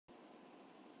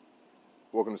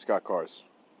Welcome to Scott Cars.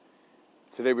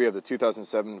 Today we have the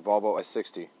 2007 Volvo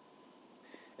S60. It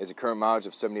has a current mileage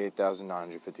of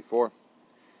 78,954.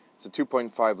 It's a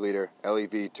 2.5 liter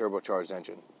LEV turbocharged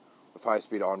engine with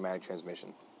high-speed automatic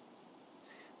transmission.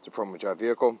 It's a front-wheel drive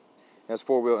vehicle and has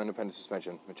four-wheel independent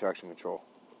suspension with traction control.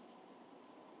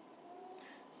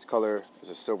 Its color is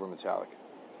a silver metallic.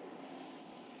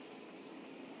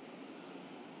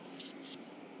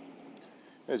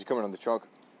 As you come in on the trunk,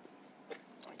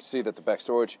 you can see that the back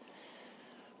storage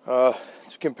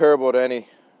it's comparable to any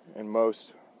and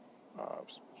most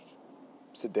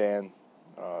sedan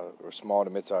or small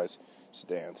to mid-size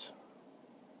sedans.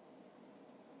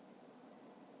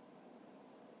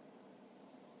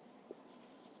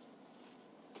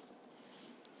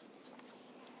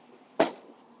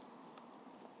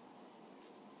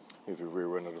 You have your rear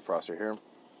window defroster here.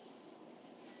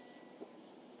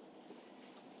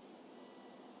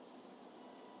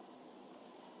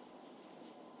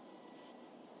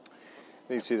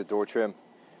 You can see the door trim.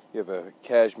 You have a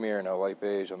cashmere and a light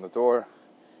beige on the door,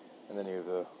 and then you have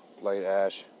a light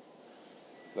ash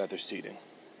leather seating.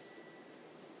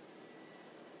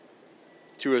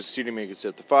 2 rows of seating, you can sit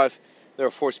up to 5. There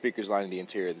are 4 speakers lining the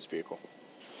interior of this vehicle.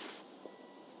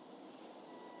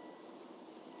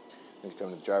 Then you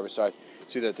come to the driver's side.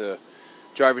 See that the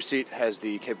driver's seat has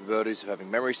the capabilities of having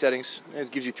memory settings.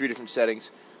 It gives you 3 different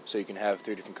settings, so you can have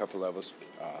 3 different comfort levels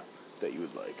that you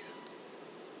would like.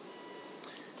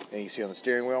 And you can see on the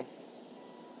steering wheel,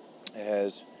 it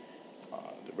has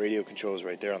the radio controls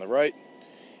right there on the right.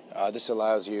 This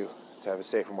allows you to have a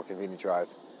safer, more convenient drive.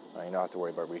 You don't have to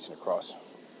worry about reaching across.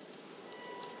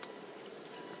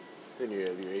 Then you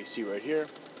have your AC right here.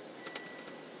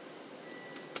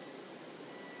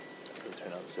 Go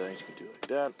turn on the settings, you can do it like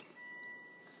that.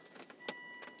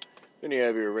 Then you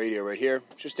have your radio right here.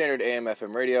 It's your standard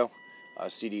AM/FM radio,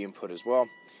 CD input as well,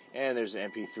 and there's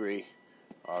an MP3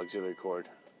 auxiliary cord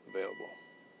available.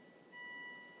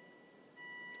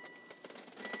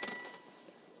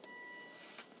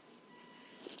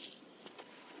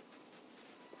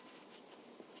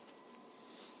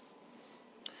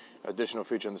 Additional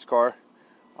feature in this car,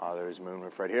 there is a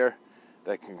moonroof right here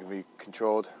that can be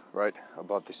controlled right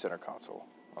above the center console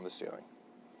on the ceiling.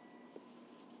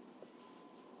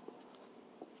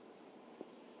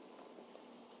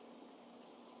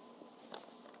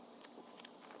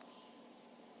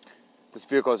 This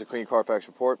vehicle has a clean Carfax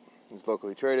report. It's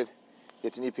locally traded.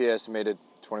 It's an EPA estimated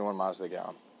 21 miles to the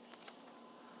gallon.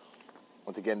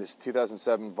 Once again, this is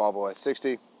 2007 Volvo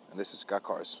S60, and this is Scott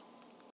Cars.